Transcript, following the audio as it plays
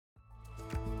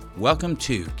Welcome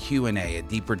to Q&A, a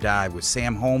deeper dive with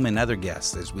Sam Holm and other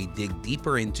guests as we dig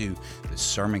deeper into the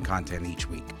sermon content each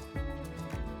week.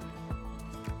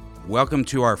 Welcome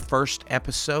to our first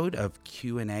episode of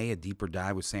Q&A, a deeper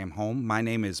dive with Sam Holm. My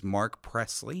name is Mark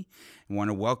Presley. I want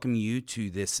to welcome you to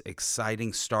this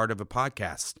exciting start of a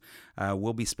podcast.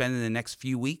 We'll be spending the next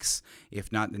few weeks,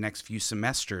 if not the next few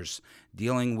semesters,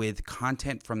 dealing with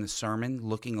content from the sermon,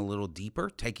 looking a little deeper,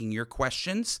 taking your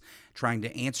questions, trying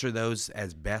to answer those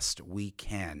as best we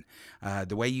can.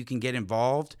 The way you can get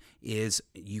involved is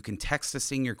you can text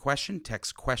us in your question,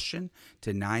 text question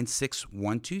to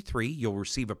 96123. You'll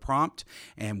receive a prompt,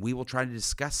 and we will try to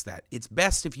discuss that. It's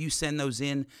best if you send those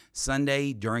in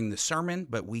Sunday during the sermon,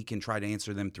 but we can try to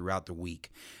answer them throughout the week.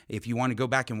 If you want to go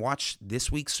back and watch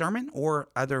this week's sermon or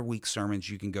other week's sermons,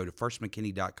 you can go to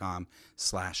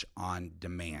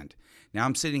firstmckinney.com/on-demand. Now,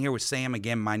 I'm sitting here with Sam.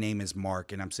 Again, my name is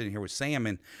Mark, and I'm sitting here with Sam,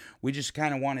 and we just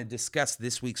kind of want to discuss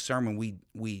this week's sermon.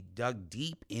 We dug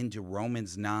deep into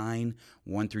Romans 9,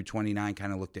 1 through 29,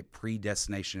 kind of looked at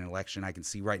predestination and election. I can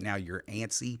see right now you're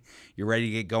antsy. You're ready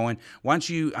to get going. Why don't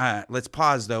you, let's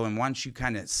pause, though, and why don't you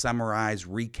kind of summarize,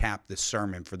 recap the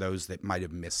sermon for those that might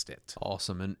have missed it.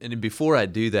 Awesome. And before I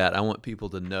do that, I want people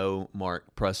to know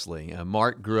Mark Presley.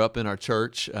 Mark grew up in our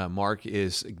church. Mark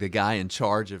is the guy in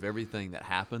charge of everything that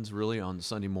happens, really, on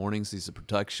Sunday mornings. He's the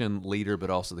production leader,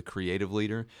 but also the creative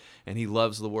leader, and he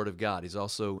loves the Word of God. He's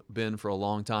also been, for a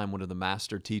long time, one of the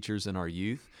master teachers in our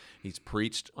youth. He's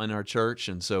preached in our church,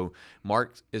 and so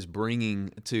Mark is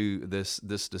bringing to this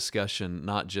discussion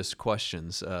not just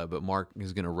questions, but Mark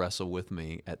is going to wrestle with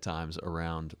me at times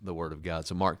around the Word of God.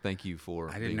 So, Mark, thank you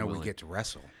for I didn't know willing. we get to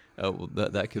wrestle. Oh,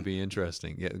 well, that could be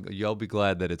interesting. Yeah, y'all be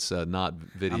glad that it's not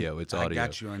video; it's audio. I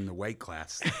got you in the weight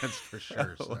class, that's for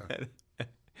sure. So.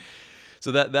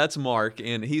 So that's Mark,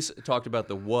 and he's talked about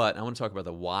the what. I want to talk about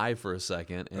the why for a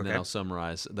second, and then Okay. I'll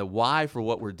summarize. The why for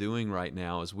what we're doing right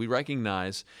now is we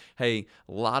recognize, hey,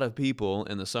 a lot of people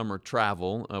in the summer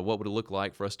travel. What would it look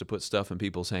like for us to put stuff in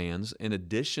people's hands? In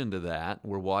addition to that,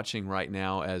 we're watching right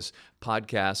now as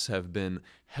podcasts have been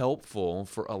helpful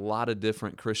for a lot of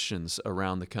different Christians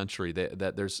around the country,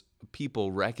 that there's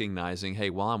people recognizing, hey,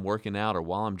 while I'm working out or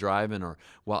while I'm driving or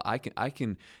while I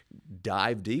can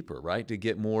dive deeper, right, to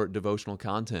get more devotional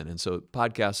content. And so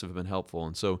podcasts have been helpful.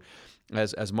 And so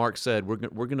as Mark said, we're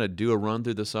going to do a run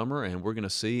through the summer, and we're going to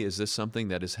see, is this something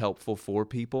that is helpful for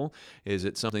people? Is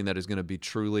it something that is going to be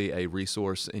truly a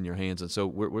resource in your hands? And so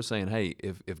we're saying, hey,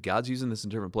 if God's using this in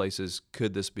different places,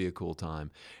 could this be a cool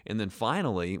time? And then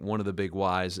finally, one of the big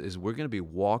whys is we're going to be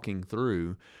walking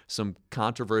through some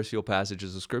controversial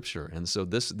passages of Scripture. And so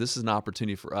this is an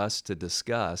opportunity for us to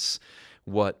discuss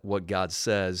what God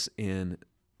says in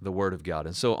the Word of God.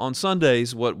 And so on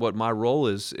Sundays, what my role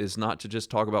is not to just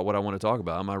talk about what I want to talk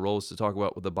about. My role is to talk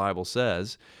about what the Bible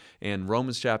says. And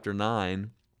Romans chapter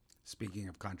 9, Speaking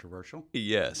of controversial.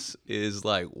 yes, is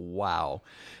like, wow.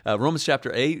 Romans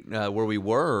chapter 8, where we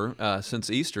were since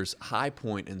Easter's high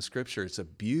point in Scripture, it's a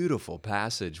beautiful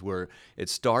passage where it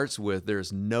starts with,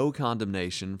 there's no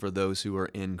condemnation for those who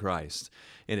are in Christ.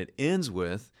 And it ends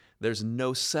with, there's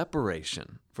no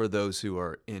separation for those who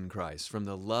are in Christ from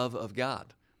the love of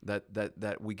God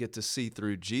that we get to see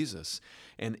through Jesus.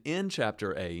 And in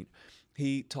chapter 8,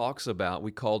 he talks about,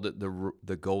 we called it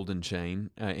the golden chain,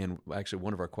 and actually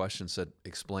one of our questions said,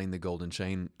 explain the golden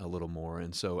chain a little more.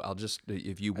 And so I'll just,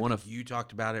 if you want to... You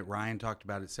talked about it, Ryan talked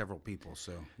about it, several people,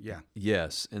 so yeah.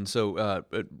 Yes, and so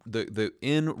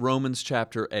in Romans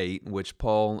chapter 8, which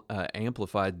Paul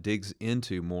Amplified digs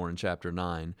into more in chapter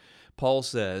 9, Paul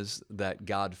says that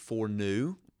God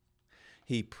foreknew,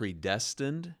 He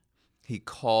predestined, He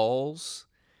calls,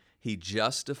 He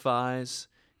justifies,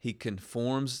 He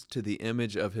conforms to the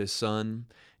image of His Son,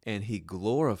 and He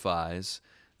glorifies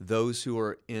those who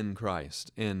are in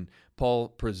Christ. And Paul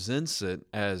presents it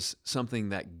as something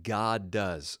that God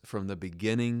does from the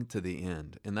beginning to the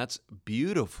end. And that's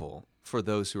beautiful for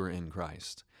those who are in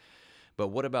Christ. But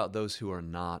what about those who are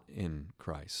not in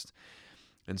Christ?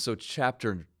 And so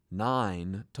chapter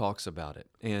 9 talks about it.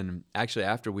 And actually,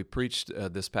 after we preached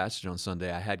this passage on Sunday,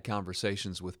 I had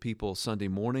conversations with people Sunday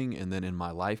morning and then in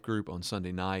my life group on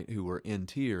Sunday night who were in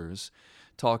tears,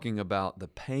 talking about the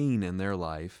pain in their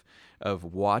life of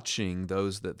watching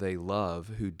those that they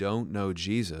love who don't know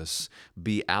Jesus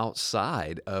be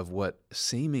outside of what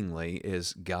seemingly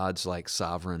is God's like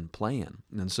sovereign plan.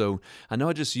 And so I know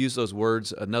I just used those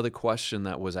words. Another question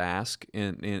that was asked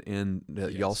in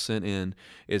that y'all sent in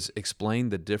is explain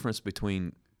the difference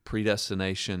between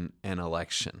predestination and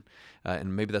election.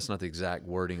 And maybe that's not the exact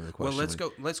wording of the question.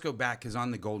 Well, let's go back, because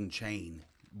on the golden chain,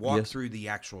 walk through the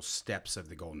actual steps of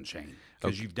the golden chain,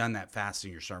 because you've done that fast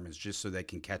in your sermons, just so they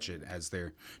can catch it as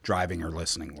they're driving or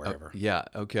listening, wherever. Yeah,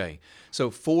 okay.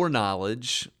 So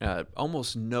foreknowledge,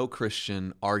 almost no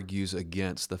Christian argues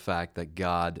against the fact that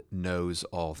God knows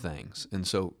all things. And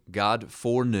so God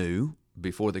foreknew,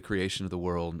 before the creation of the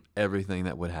world, everything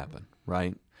that would happen,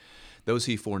 right? Those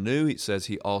he foreknew, he says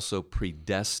he also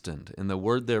predestined. And the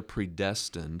word there,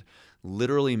 predestined,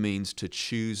 literally means to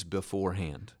choose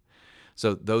beforehand.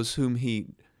 So those whom he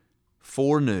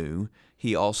foreknew,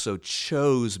 he also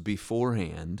chose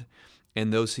beforehand.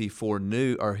 And those he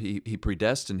foreknew, or he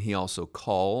predestined, he also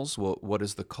calls. Well, what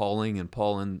is the calling? And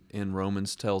Paul in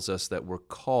Romans tells us that we're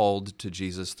called to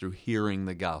Jesus through hearing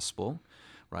the gospel,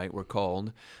 right? We're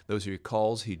called. Those who he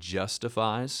calls, he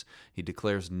justifies. He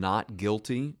declares not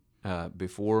guilty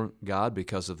before God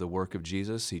because of the work of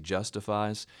Jesus. He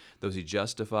justifies. Those he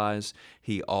justifies,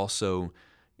 he also,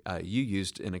 you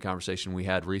used in a conversation we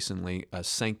had recently,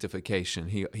 sanctification.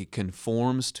 He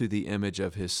conforms to the image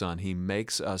of his Son. He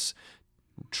makes us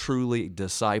truly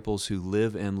disciples who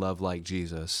live and love like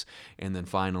Jesus. And then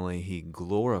finally, he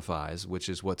glorifies, which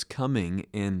is what's coming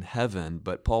in heaven.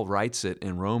 But Paul writes it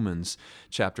in Romans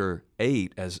chapter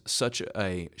 8 as such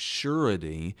a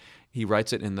surety. He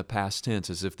writes it in the past tense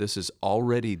as if this is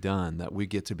already done, that we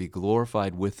get to be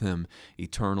glorified with him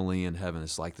eternally in heaven.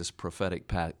 It's like this prophetic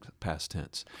past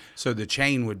tense. So the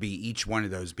chain would be each one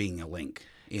of those being a link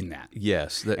in that.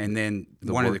 Yes. And then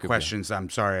one of the questions, I'm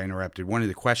sorry I interrupted, one of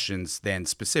the questions then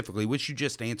specifically, which you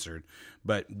just answered,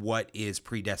 but what is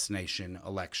predestination,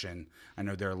 election? I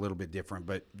know they're a little bit different,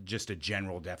 but just a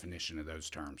general definition of those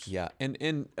terms. Yeah, and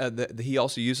he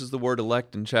also uses the word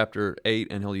elect in chapter 8,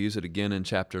 and he'll use it again in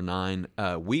chapter 9.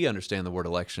 We understand the word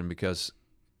election because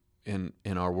in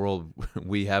our world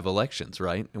we have elections,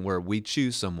 right? And where we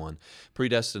choose someone.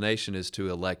 Predestination is to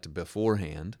elect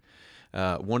beforehand.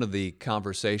 One of the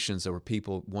conversations that where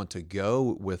people want to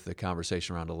go with the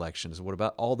conversation around election is, what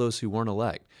about all those who weren't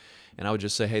elect? And I would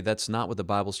just say, hey, that's not what the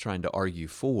Bible's trying to argue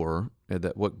for.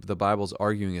 That what the Bible's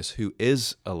arguing is who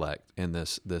is elect in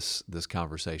this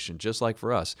conversation. Just like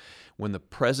for us, when the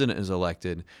president is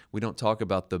elected, we don't talk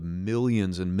about the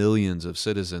millions and millions of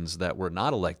citizens that were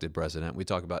not elected president. We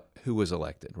talk about who was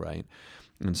elected, right?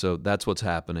 And so that's what's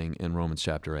happening in Romans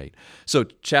chapter 8. So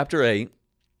chapter 8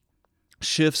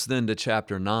 shifts then to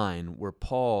chapter 9, where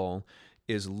Paul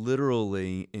is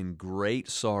literally in great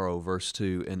sorrow, verse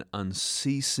 2, and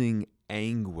unceasing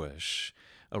anguish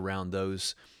around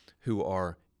those who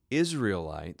are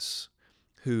Israelites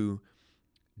who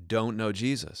don't know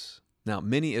Jesus. Now,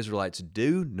 many Israelites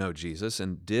do know Jesus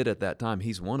and did at that time.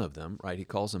 He's one of them, right? He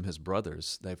calls them his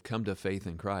brothers. They've come to faith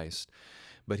in Christ.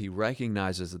 But he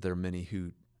recognizes that there are many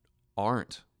who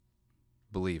aren't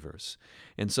believers.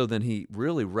 And so then he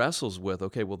really wrestles with,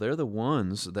 okay, well, they're the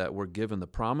ones that were given the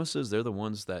promises. They're the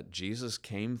ones that Jesus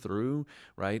came through,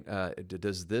 right?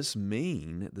 Does this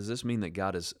mean that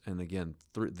God is, and again,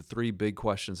 the three big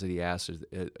questions that he asks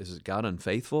is God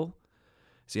unfaithful?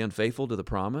 Is he unfaithful to the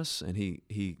promise? And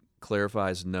he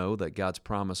clarifies no, that God's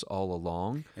promise all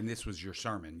along. And this was your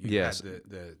sermon. You had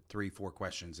the 3-4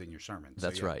 questions in your sermon.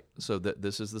 That's right. So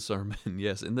this is the sermon,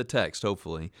 yes, in the text,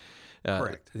 hopefully.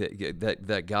 Correct.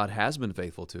 That God has been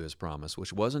faithful to his promise,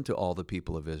 which wasn't to all the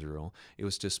people of Israel. It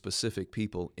was to specific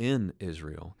people in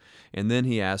Israel. And then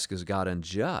he asks, is God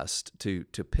unjust to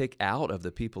pick out of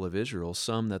the people of Israel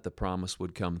some that the promise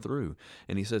would come through?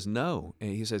 And he says, no.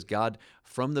 And he says, God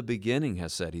from the beginning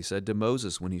has said, he said to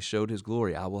Moses when he showed his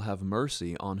glory, I will have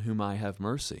mercy on whom I have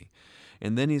mercy.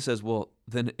 And then he says, well,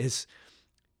 then is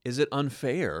it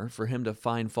unfair for him to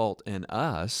find fault in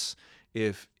us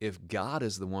if God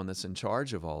is the one that's in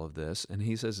charge of all of this? And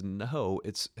he says, no,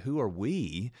 it's who are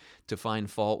we to find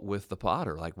fault with the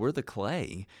potter? Like, we're the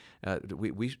clay.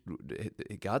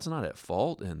 God's not at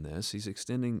fault in this. He's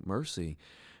extending mercy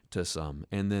to some.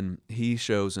 And then he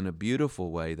shows in a beautiful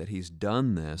way that he's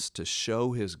done this to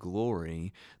show his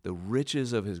glory, the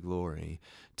riches of his glory,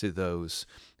 to those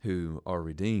who are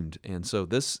redeemed. And so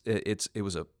it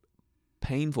was a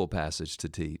painful passage to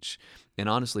teach, and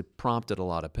honestly prompted a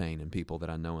lot of pain in people that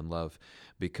I know and love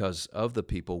because of the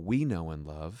people we know and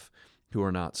love who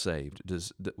are not saved.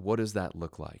 What does that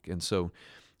look like? And so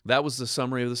that was the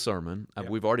summary of the sermon. Yep.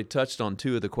 We've already touched on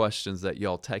 2 of the questions that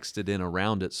y'all texted in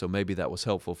around it, so maybe that was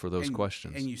helpful for those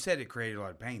questions. And you said it created a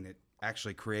lot of pain. It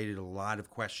actually created a lot of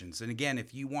questions. And again,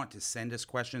 if you want to send us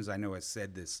questions, I know I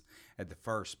said this at the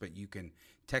first, but you can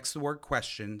text the word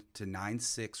question to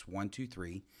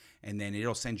 96123, and then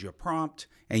it'll send you a prompt,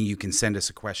 and you can send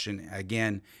us a question.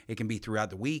 Again, it can be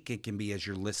throughout the week. It can be as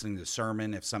you're listening to the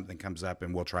sermon if something comes up,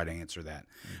 and we'll try to answer that.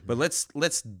 Mm-hmm. But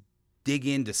let's dig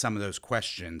into some of those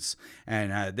questions.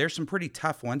 And there's some pretty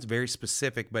tough ones, very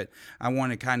specific, but I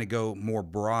want to kind of go more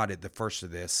broad at the first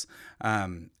of this.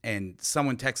 And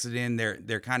someone texted in,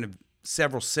 they're kind of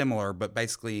several similar, but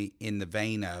basically in the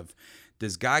vein of,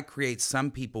 does God create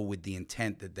some people with the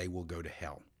intent that they will go to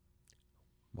hell?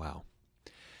 Wow.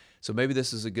 So maybe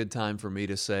this is a good time for me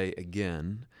to say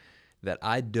again that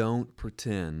I don't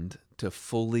pretend to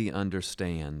fully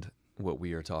understand what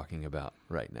we are talking about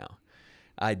right now.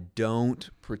 I don't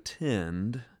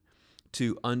pretend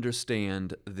to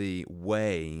understand the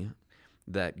way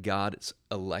that God's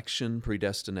election,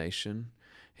 predestination,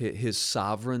 His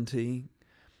sovereignty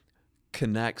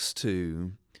connects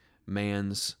to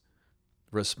man's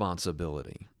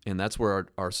responsibility. And that's where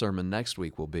our sermon next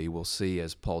week will be. We'll see,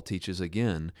 as Paul teaches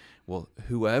again, well,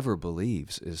 whoever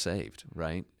believes is saved,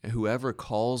 right? Whoever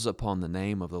calls upon the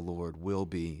name of the Lord will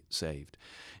be saved.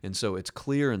 And so it's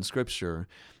clear in Scripture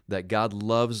that God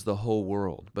loves the whole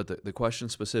world. But the question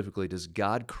specifically, does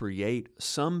God create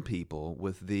some people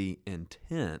with the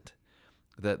intent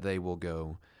that they will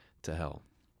go to hell?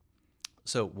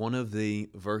 So one of the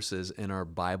verses in our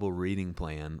Bible reading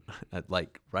plan,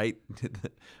 right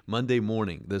Monday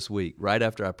morning this week, right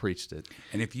after I preached it.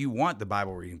 And if you want the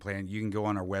Bible reading plan, you can go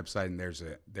on our website, and there's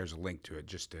a link to it,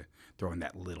 just to throw in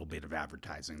that little bit of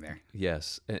advertising there.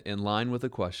 Yes, in line with the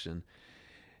question,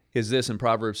 is this in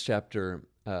Proverbs chapter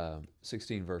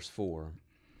 16, verse 4.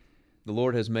 The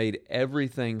Lord has made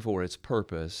everything for its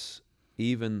purpose,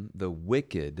 even the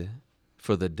wicked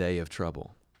for the day of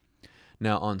trouble.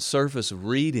 Now, on surface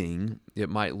reading, it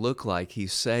might look like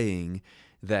he's saying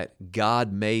that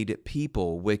God made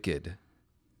people wicked.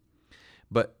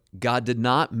 But God did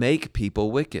not make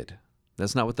people wicked.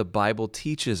 That's not what the Bible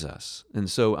teaches us.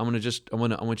 And so I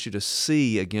want you to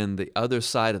see again the other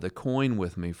side of the coin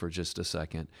with me for just a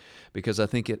second, because I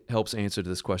think it helps answer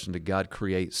this question: did God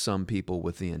create some people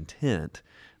with the intent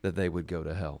that they would go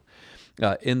to hell?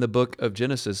 In the book of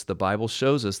Genesis, the Bible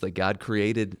shows us that God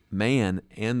created man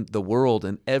and the world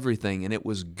and everything, and it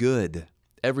was good.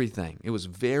 Everything. It was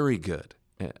very good.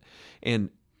 And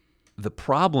the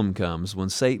problem comes when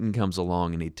Satan comes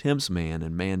along and he tempts man,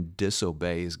 and man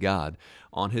disobeys God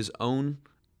on his own,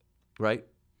 right,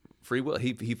 free will.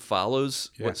 He follows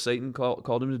what Satan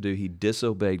called him to do. He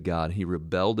disobeyed God. He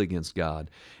rebelled against God,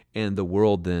 and the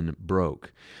world then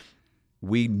broke.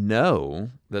 We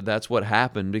know that that's what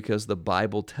happened because the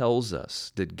Bible tells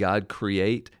us. Did God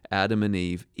create Adam and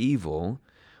Eve evil?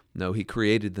 No, He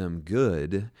created them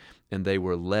good, and they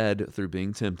were led through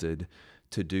being tempted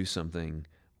to do something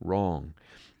wrong.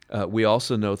 We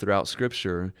also know throughout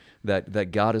Scripture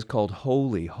that God is called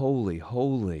holy, holy,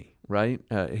 holy, right?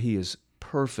 He is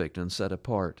perfect and set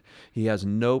apart. He has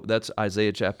that's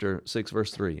Isaiah chapter 6,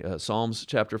 verse 3, Psalms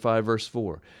chapter 5, verse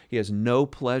 4. He has no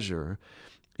pleasure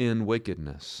in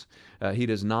wickedness. He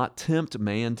does not tempt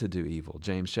man to do evil,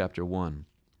 James chapter 1.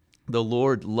 The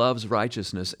Lord loves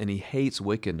righteousness and He hates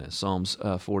wickedness, Psalms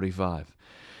 45.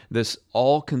 This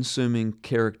all-consuming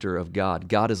character of God.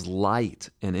 God is light,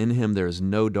 and in Him there is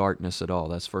no darkness at all.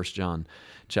 That's 1 John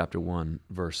chapter 1,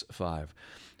 verse 5.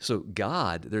 So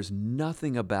God, there's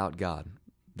nothing about God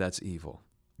that's evil.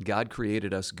 God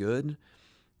created us good.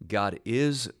 God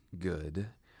is good.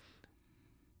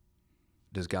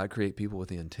 Does God create people with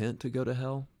the intent to go to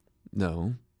hell?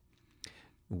 No.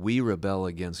 We rebel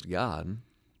against God.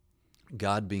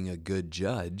 God, being a good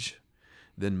judge,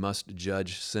 then must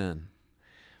judge sin.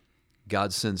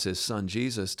 God sends His Son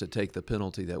Jesus to take the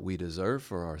penalty that we deserve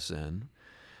for our sin,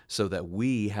 so that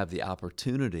we have the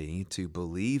opportunity to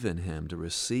believe in Him, to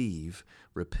receive,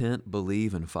 repent,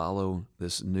 believe, and follow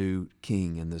this new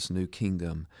King and this new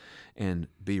kingdom and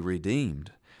be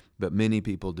redeemed. But many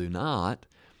people do not.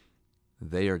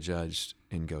 They are judged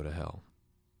and go to hell.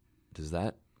 Does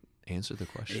that answer the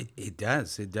question? It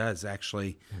does. It does,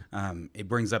 actually. It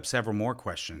brings up several more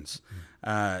questions.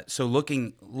 So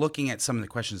looking at some of the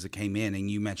questions that came in, and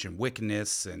you mentioned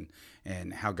wickedness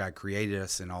and how God created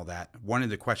us and all that. One of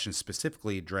the questions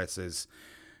specifically addresses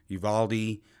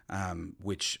Uvalde,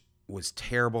 which was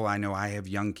terrible. I know I have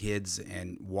young kids,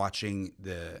 and watching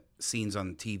the scenes on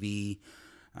the TV,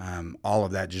 all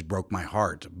of that just broke my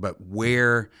heart. But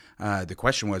the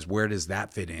question was, where does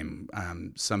that fit in?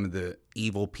 Some of the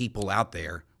evil people out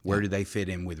there, where do they fit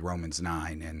in with Romans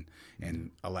 9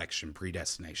 and election,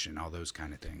 predestination, all those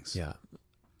kind of things? Yeah.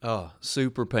 Oh,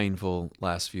 super painful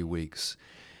last few weeks.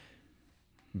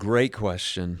 Great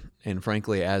question. And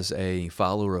frankly, as a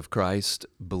follower of Christ,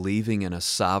 believing in a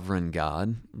sovereign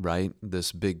God, right?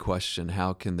 This big question,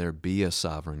 how can there be a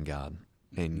sovereign God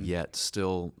and yet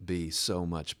still be so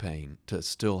much pain, to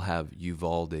still have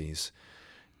Uvaldes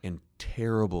and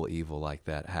terrible evil like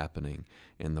that happening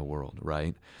in the world,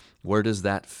 right? Where does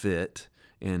that fit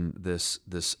in this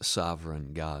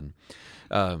sovereign God?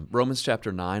 Romans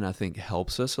chapter 9, I think,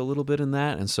 helps us a little bit in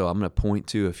that, and so I'm going to point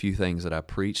to a few things that I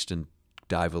preached and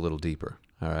dive a little deeper,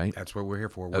 all right? That's what we're here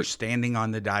for. We're standing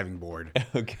on the diving board,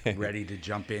 Okay. ready to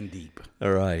jump in deep.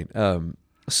 All right.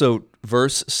 So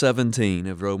verse 17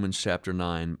 of Romans chapter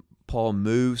 9, Paul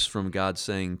moves from God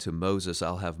saying to Moses,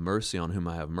 I'll have mercy on whom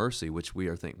I have mercy, which we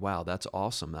are thinking, wow, that's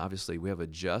awesome. Obviously, we have a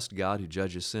just God who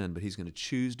judges sin, but he's going to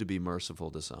choose to be merciful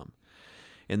to some.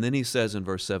 And then he says in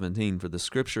verse 17, for the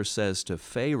scripture says to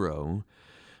Pharaoh,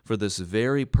 for this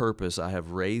very purpose I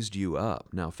have raised you up.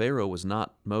 Now, Pharaoh was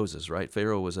not Moses, right?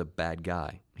 Pharaoh was a bad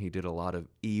guy. He did a lot of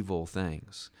evil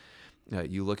things.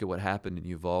 You look at what happened in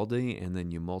Uvalde, and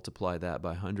then you multiply that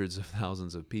by hundreds of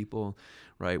thousands of people,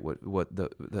 right?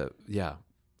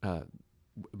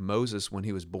 Moses, when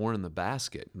he was born in the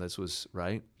basket, this was,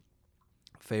 right?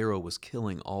 Pharaoh was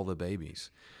killing all the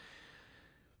babies.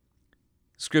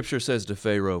 Scripture says to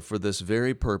Pharaoh, for this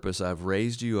very purpose I've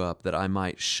raised you up, that I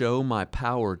might show my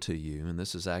power to you. And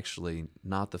this is actually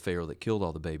not the Pharaoh that killed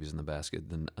all the babies in the basket,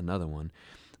 then another one,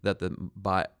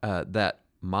 that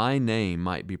my name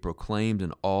might be proclaimed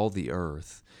in all the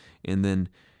earth. And then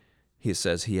he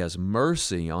says he has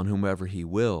mercy on whomever he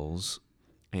wills,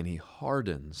 and he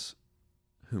hardens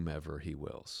whomever he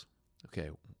wills.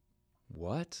 Okay,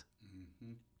 what?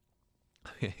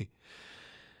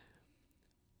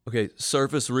 Okay,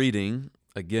 surface reading,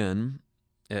 again,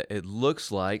 it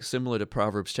looks like, similar to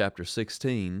Proverbs chapter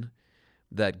 16,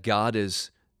 that God is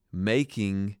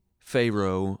making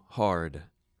Pharaoh hard,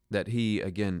 that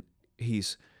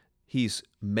he's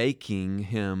making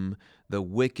him the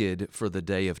wicked for the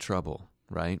day of trouble,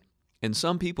 right? And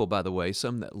some people, by the way,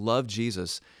 some that love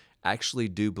Jesus, actually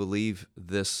do believe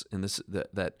this, and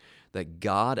that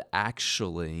God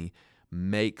actually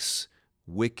makes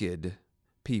wicked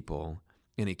people,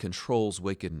 and he controls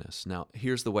wickedness. Now,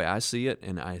 here's the way I see it,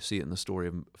 and I see it in the story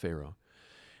of Pharaoh.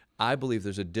 I believe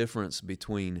there's a difference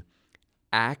between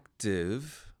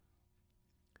active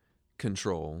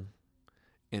control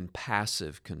and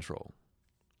passive control.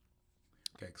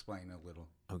 Okay, explain a little.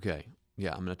 Okay,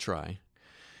 yeah, I'm going to try.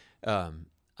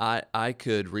 I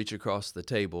could reach across the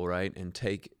table, right, and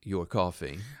take your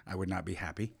coffee. I would not be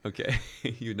happy. Okay,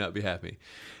 you'd not be happy.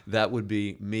 That would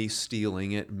be me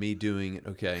stealing it, me doing it,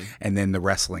 okay? And then the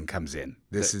wrestling comes in.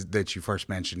 This is that you first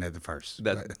mentioned at the first.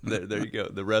 There you go.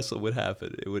 The wrestle would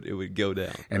happen. It would go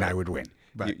down. And right? I would win.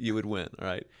 But You would win, all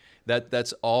right?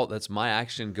 That's all. That's my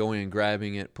action, going and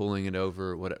grabbing it, pulling it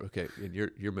over, whatever. Okay, and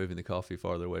you're moving the coffee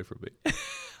farther away from me.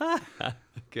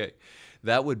 Okay,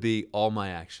 that would be all my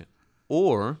action.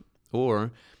 Or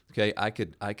okay, I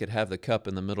could have the cup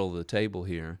in the middle of the table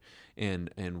here,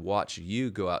 and watch you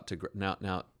go out to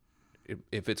now.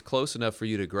 If it's close enough for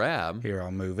you to grab, here,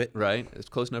 I'll move it. right? It's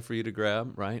close enough for you to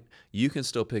grab, right? You can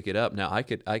still pick it up. Now I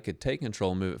could take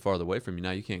control and move it farther away from you.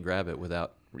 Now you can't grab it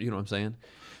without, you know what I'm saying?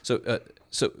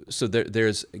 So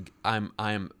there's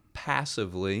I'm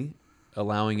passively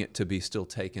allowing it to be still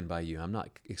taken by you. I'm not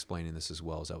explaining this as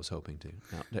well as I was hoping to.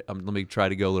 Now, let me try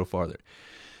to go a little farther.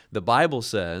 The Bible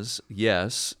says,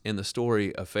 yes, in the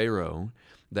story of Pharaoh,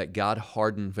 that God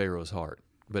hardened Pharaoh's heart.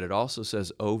 But it also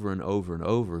says over and over and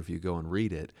over, if you go and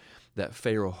read it, that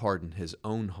Pharaoh hardened his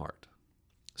own heart.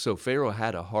 So Pharaoh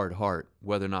had a hard heart,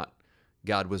 whether or not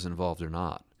God was involved or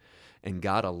not. And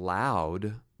God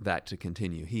allowed that to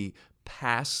continue. He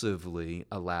passively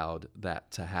allowed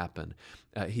that to happen.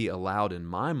 He allowed, in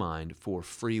my mind, for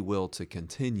free will to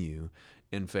continue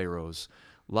in Pharaoh's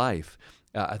life.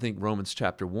 I think Romans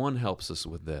chapter 1 helps us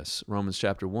with this. Romans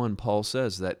chapter 1, Paul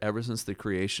says that ever since the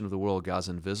creation of the world, God's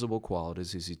invisible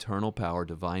qualities, his eternal power,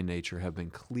 divine nature, have been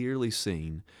clearly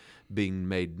seen, being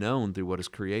made known through what is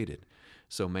created.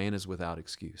 So man is without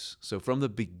excuse. So from the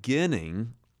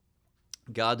beginning,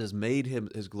 God has made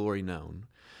his glory known,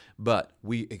 but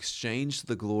we exchange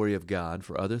the glory of God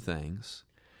for other things.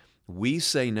 We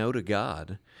say no to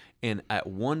God, and at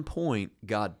one point,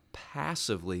 God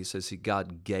passively says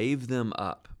God gave them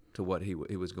up to what he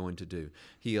was going to do.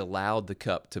 He allowed the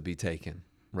cup to be taken,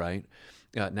 right?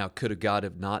 Now, could God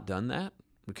have not done that?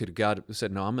 Could God have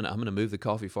said, no, I'm going to move the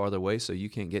coffee farther away so you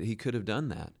can't get it? He could have done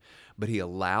that, but he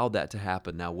allowed that to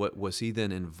happen. Now, what was he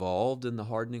then involved in the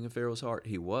hardening of Pharaoh's heart?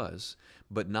 He was,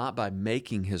 but not by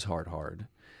making his heart hard,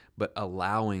 but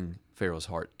allowing Pharaoh's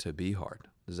heart to be hard.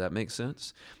 Does that make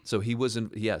sense? So he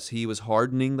was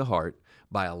hardening the heart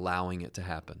by allowing it to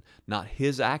happen. Not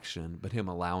his action, but him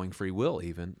allowing free will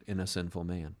even in a sinful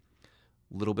man.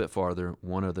 A little bit farther,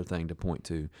 one other thing to point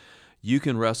to. you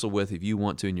can wrestle with if you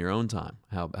want to in your own time.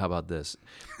 How about this?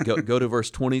 Go to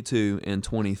verse 22 and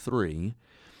 23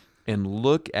 and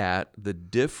look at the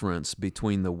difference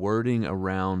between the wording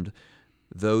around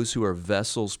those who are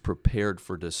vessels prepared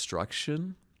for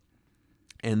destruction,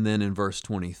 and then in verse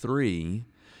 23,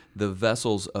 the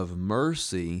vessels of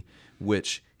mercy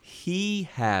which he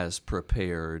has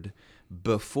prepared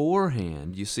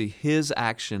beforehand. You see his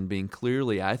action being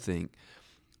clearly, I think,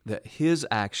 that his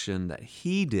action that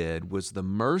he did was the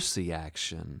mercy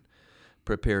action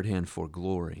prepared him for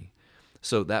glory.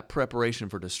 So that preparation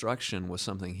for destruction was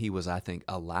something he was, I think,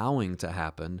 allowing to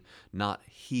happen, not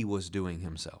he was doing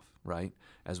himself, right?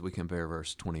 As we compare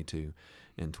verse 22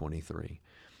 and 23.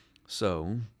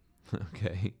 So,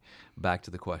 okay, back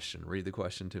to the question. Read the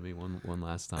question to me one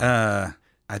last time.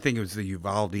 I think it was the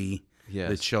Uvalde, Yes.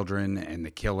 the children, and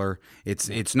the killer.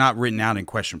 It's not written out in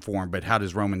question form, but how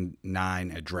does Romans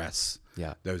 9 address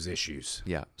those issues?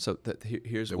 Yeah. So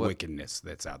here's the wickedness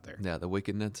that's out there. Yeah, the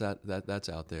wickedness that's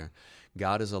out there.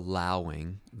 God is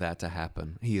allowing that to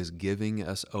happen. He is giving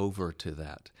us over to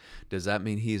that. Does that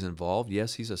mean he's involved?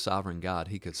 Yes, he's a sovereign God.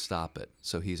 He could stop it,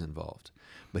 so he's involved.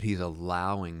 But he's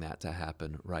allowing that to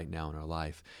happen right now in our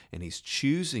life, and he's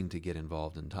choosing to get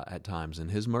involved at times in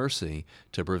his mercy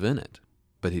to prevent it,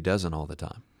 but he doesn't all the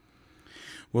time.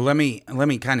 Well, let me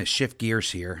kind of shift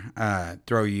gears here.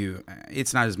 Throw you.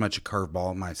 It's not as much a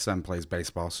curveball. My son plays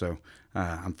baseball, so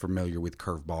I'm familiar with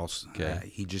curveballs. Okay.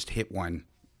 He just hit one.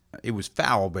 It was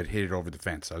foul, but hit it over the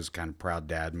fence. I was kind of proud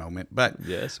dad moment, but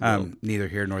yes, well, neither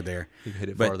here nor there. He hit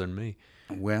it farther than me.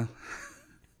 Well,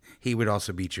 he would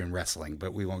also beat you in wrestling,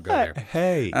 but we won't go there.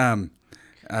 Hey.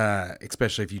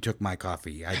 Especially if you took my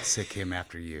coffee, I'd sick him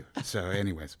after you. So,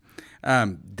 anyways,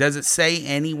 does it say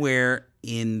anywhere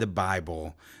in the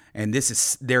Bible? And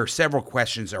there are several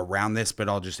questions around this, but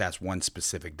I'll just ask one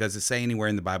specific. Does it say anywhere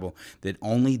in the Bible that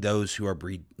only those who are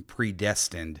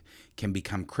predestined can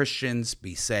become Christians,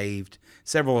 be saved?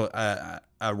 Several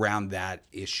around that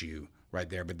issue right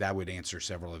there, but that would answer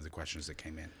several of the questions that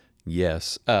came in.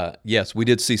 Yes. Yes, we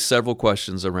did see several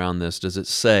questions around this. Does it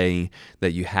say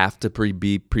that you have to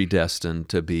be predestined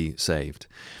to be saved?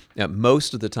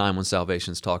 Most of the time when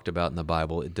salvation is talked about in the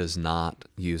Bible, it does not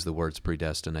use the words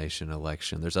predestination,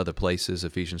 election. There's other places,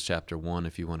 Ephesians chapter 1,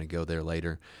 if you want to go there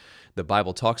later. The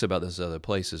Bible talks about this in other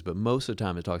places, but most of the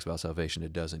time it talks about salvation,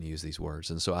 it doesn't use these words.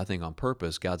 And so I think on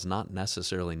purpose, God's not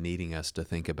necessarily needing us to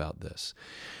think about this.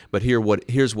 But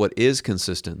here's what is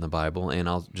consistent in the Bible, and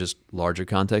I'll just larger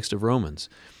context of Romans.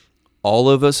 All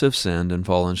of us have sinned and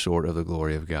fallen short of the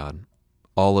glory of God.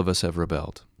 All of us have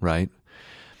rebelled, right?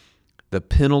 The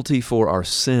penalty for our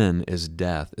sin is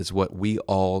death. It's what we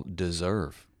all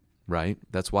deserve, right?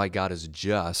 That's why God is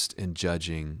just in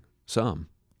judging some,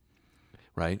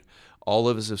 right? All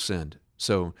of us have sinned.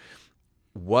 So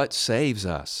what saves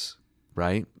us,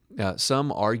 right?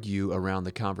 Some argue around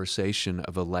the conversation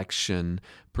of election,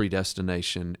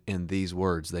 predestination in these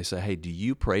words. They say, hey, do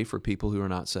you pray for people who are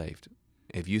not saved?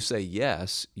 If you say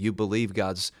yes, you believe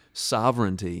God's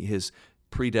sovereignty, his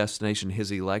predestination, his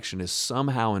election is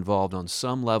somehow involved on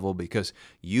some level because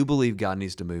you believe God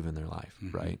needs to move in their life,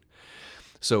 right?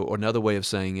 So another way of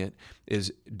saying it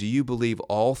is, do you believe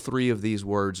all three of these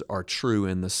words are true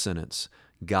in the sentence?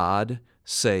 God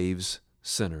saves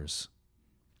sinners.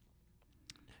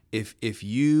 If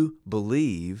you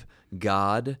believe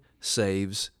God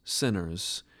saves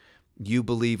sinners, you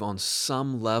believe on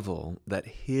some level that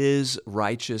his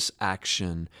righteous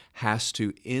action has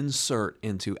to insert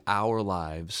into our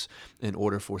lives in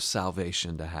order for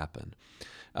salvation to happen.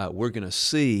 We're going to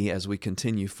see as we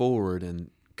continue forward and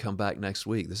come back next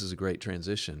week. This is a great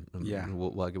transition. Yeah.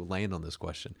 We'll land on this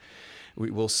question.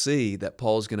 We'll see that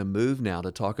Paul's going to move now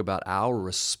to talk about our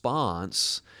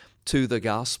response to the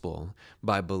gospel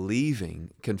by believing,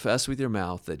 confess with your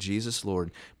mouth that Jesus Lord,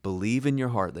 believe in your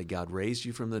heart that God raised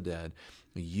you from the dead,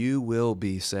 you will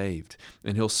be saved.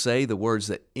 And he'll say the words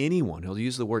that he'll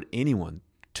use the word anyone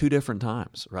 2 different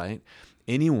times, right?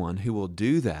 Anyone who will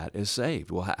do that is saved.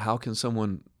 Well, how can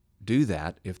someone do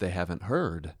that if they haven't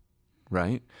heard,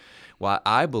 right? Well,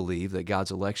 I believe that God's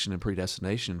election and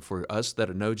predestination for us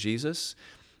that know Jesus,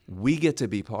 we get to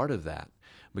be part of that.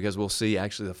 Because we'll see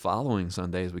actually the following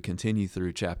Sunday as we continue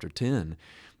through chapter 10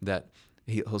 that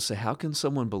he'll say, how can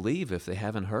someone believe if they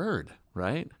haven't heard,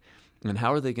 right? And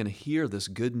how are they going to hear this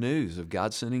good news of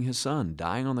God sending his son,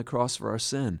 dying on the cross for our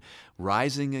sin,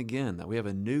 rising again, that we have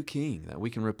a new king, that we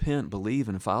can repent, believe,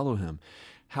 and follow him?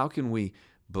 How can we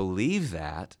believe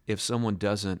that if someone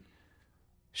doesn't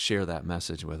share that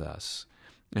message with us?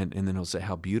 And then he'll say,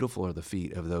 how beautiful are the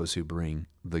feet of those who bring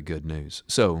the good news.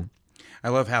 So, I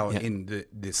love how in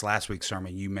this last week's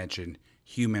sermon you mentioned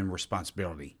human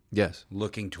responsibility. Yes.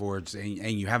 Looking towards, and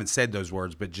you haven't said those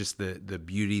words, but just the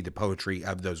beauty, the poetry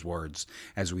of those words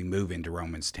as we move into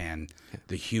Romans 10,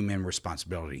 the human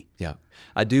responsibility. Yeah.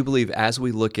 I do believe as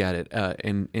we look at it,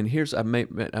 and here's,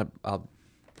 I'll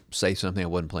say something I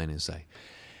wasn't planning to say.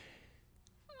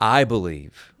 I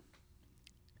believe,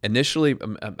 initially,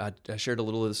 I shared a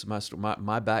little of this in my story.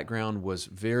 My background was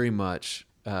very much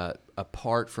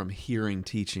apart from hearing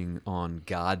teaching on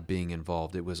God being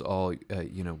involved. It was all,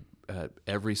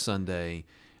 every Sunday,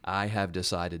 I have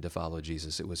decided to follow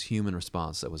Jesus. It was human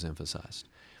response that was emphasized.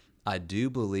 I do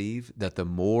believe that the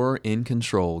more in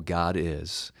control God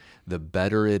is, the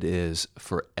better it is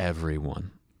for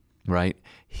everyone, right?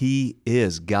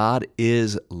 God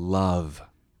is love,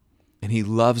 and He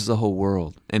loves the whole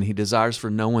world, and He desires for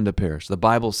no one to perish. The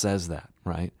Bible says that,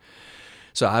 right?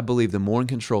 So I believe the more in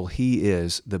control He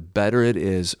is, the better it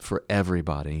is for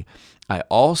everybody. I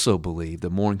also believe the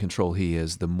more in control He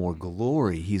is, the more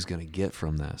glory He's going to get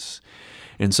from this.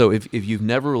 And so if you've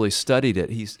never really studied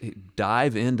it,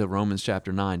 dive into Romans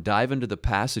chapter 9. Dive into the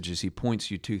passages He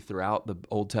points you to throughout the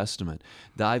Old Testament.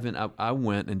 Dive in. I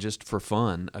went and just for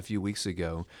fun a few weeks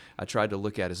ago, I tried to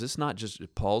look at, is this not just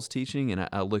Paul's teaching? And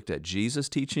I looked at Jesus'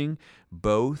 teaching,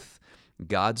 both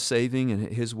God's saving and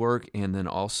His work, and then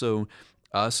also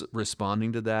us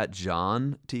responding to that.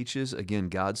 John teaches, again,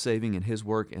 God saving and His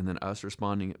work, and then us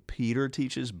responding. Peter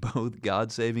teaches both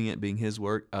God saving it being His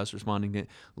work, us responding to it.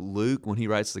 Luke, when he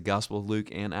writes the Gospel of Luke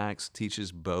and Acts,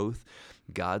 teaches both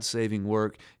God's saving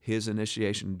work, His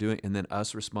initiation doing, and then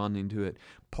us responding to it.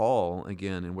 Paul,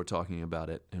 again, and we're talking about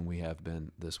it, and we have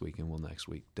been this week and will next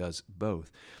week, does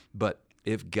both. But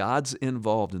if God's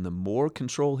involved and the more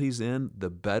control He's in,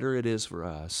 the better it is for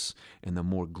us and the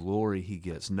more glory He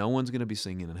gets. No one's going to be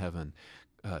singing in heaven,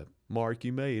 Mark,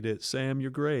 you made it. Sam, you're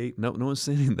great. No one's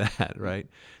singing that, right?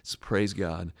 It's praise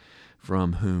God,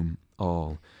 from whom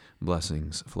all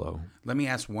blessings flow. Let me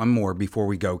ask one more before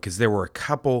we go, because there were a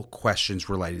couple questions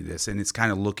related to this, and it's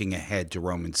kind of looking ahead to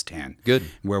Romans 10. Good.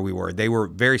 Where we were. They were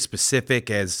very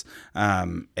specific as,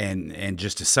 and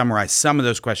just to summarize some of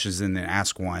those questions and then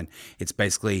ask one, it's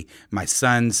basically, my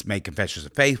sons made confessions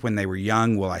of faith when they were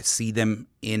young. Will I see them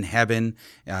in heaven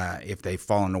if they've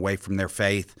fallen away from their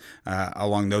faith?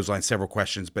 Along those lines, several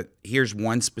questions. But here's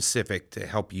one specific to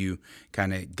help you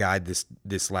kind of guide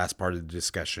this last part of the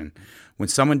discussion. When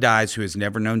someone dies who has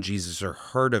never known Jesus or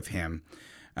heard of Him,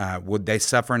 would they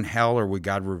suffer in hell, or would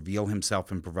God reveal Himself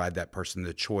and provide that person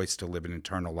the choice to live an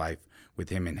eternal life with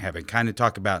Him in heaven? Kind of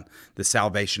talk about the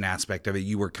salvation aspect of it.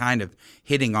 You were kind of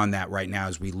hitting on that right now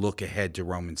as we look ahead to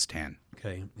Romans 10.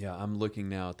 Okay, yeah, I'm looking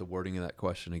now at the wording of that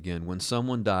question again. When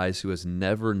someone dies who has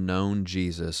never known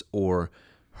Jesus or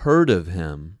heard of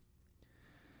Him,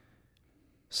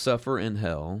 suffer in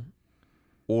hell,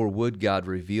 or would God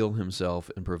reveal Himself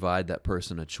and provide that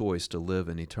person a choice to live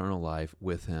an eternal life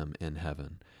with Him in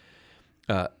heaven?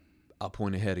 I'll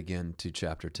point ahead again to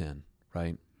chapter 10,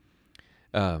 right?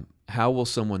 How will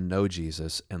someone know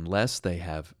Jesus unless they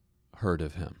have heard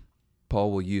of Him?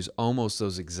 Paul will use almost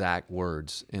those exact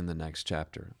words in the next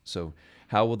chapter. So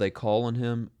how will they call on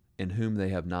Him in whom they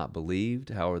have not believed?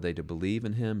 How are they to believe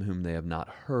in Him whom they have not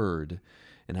heard?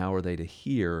 And how are they to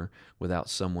hear without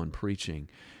someone preaching?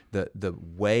 The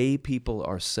way people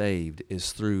are saved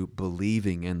is through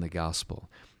believing in the gospel.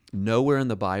 Nowhere in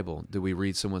the Bible do we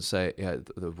read someone say,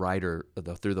 the writer,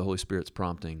 through the Holy Spirit's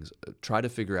promptings, try to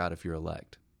figure out if you're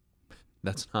elect.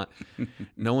 That's not,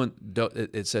 no one,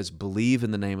 it says, believe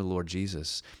in the name of the Lord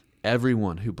Jesus.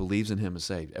 Everyone who believes in Him is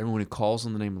saved. Everyone who calls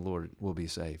on the name of the Lord will be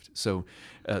saved. So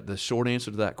the short answer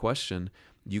to that question,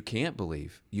 you can't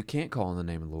believe. You can't call on the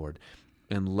name of the Lord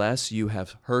unless you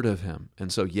have heard of Him.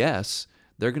 And so, yes,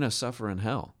 they're going to suffer in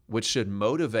hell, which should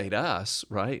motivate us,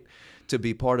 right, to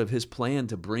be part of His plan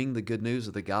to bring the good news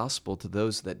of the gospel to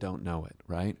those that don't know it,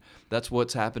 right? That's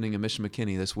what's happening in Mission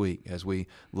McKinney this week as we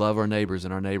love our neighbors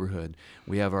in our neighborhood.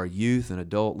 We have our youth and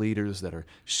adult leaders that are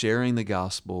sharing the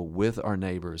gospel with our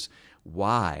neighbors.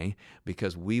 Why?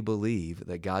 Because we believe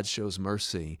that God shows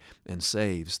mercy and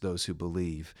saves those who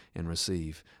believe and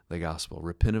receive the gospel.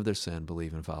 Repent of their sin,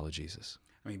 believe and follow Jesus.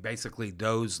 I mean, basically,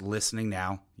 those listening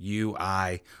now, you,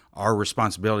 I, our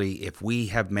responsibility, if we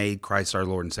have made Christ our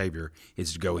Lord and Savior,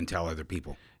 is to go and tell other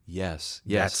people. Yes.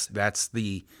 That's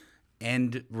the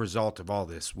end result of all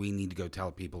this. We need to go tell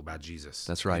people about Jesus.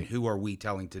 That's right. And who are we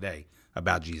telling today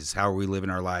about Jesus? How are we living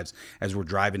our lives as we're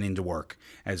driving into work,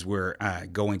 as we're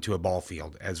going to a ball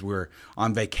field, as we're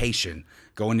on vacation,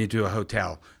 going into a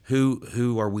hotel?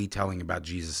 Who are we telling about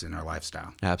Jesus in our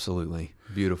lifestyle? Absolutely.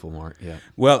 Beautiful, Mark. Yeah.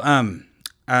 Well,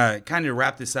 kind of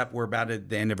wrap this up, we're about at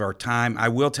the end of our time. I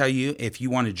will tell you, if you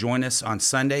want to join us on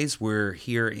Sundays, we're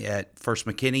here at First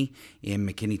McKinney in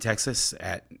McKinney, Texas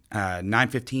at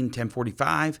 9:15,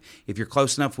 10:45. If you're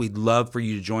close enough, we'd love for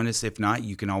you to join us. If not,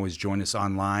 you can always join us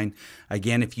online.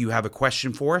 Again, if you have a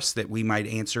question for us that we might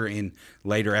answer in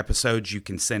later episodes, you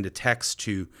can send a text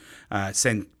to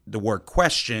send the word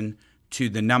question to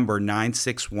the number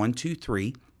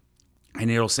 96123. And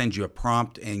it'll send you a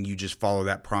prompt, and you just follow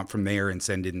that prompt from there and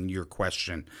send in your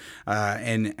question.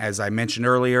 And as I mentioned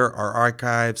earlier, our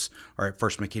archives are at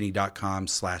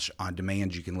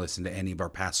firstmckinney.com/on-demand. You can listen to any of our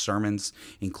past sermons,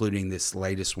 including this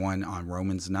latest one on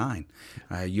Romans 9.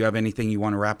 You have anything you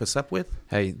want to wrap us up with?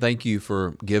 Hey, thank you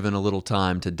for giving a little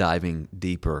time to diving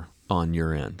deeper on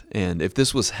your end. And if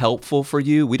this was helpful for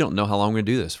you, we don't know how long we're going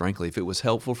to do this, frankly. If it was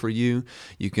helpful for you,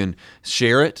 you can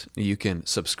share it, you can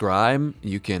subscribe,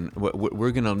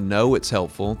 we're going to know it's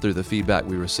helpful through the feedback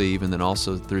we receive, and then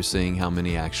also through seeing how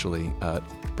many actually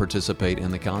participate in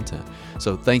the content.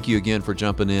 So thank you again for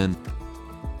jumping in.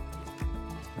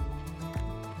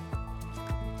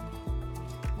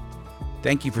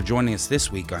 Thank you for joining us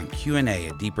this week on Q&A,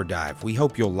 A Deeper Dive. We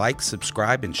hope you'll like,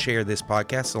 subscribe, and share this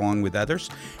podcast along with others.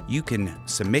 You can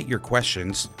submit your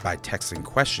questions by texting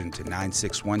question to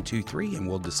 96123, and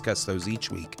we'll discuss those each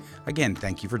week. Again,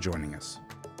 thank you for joining us.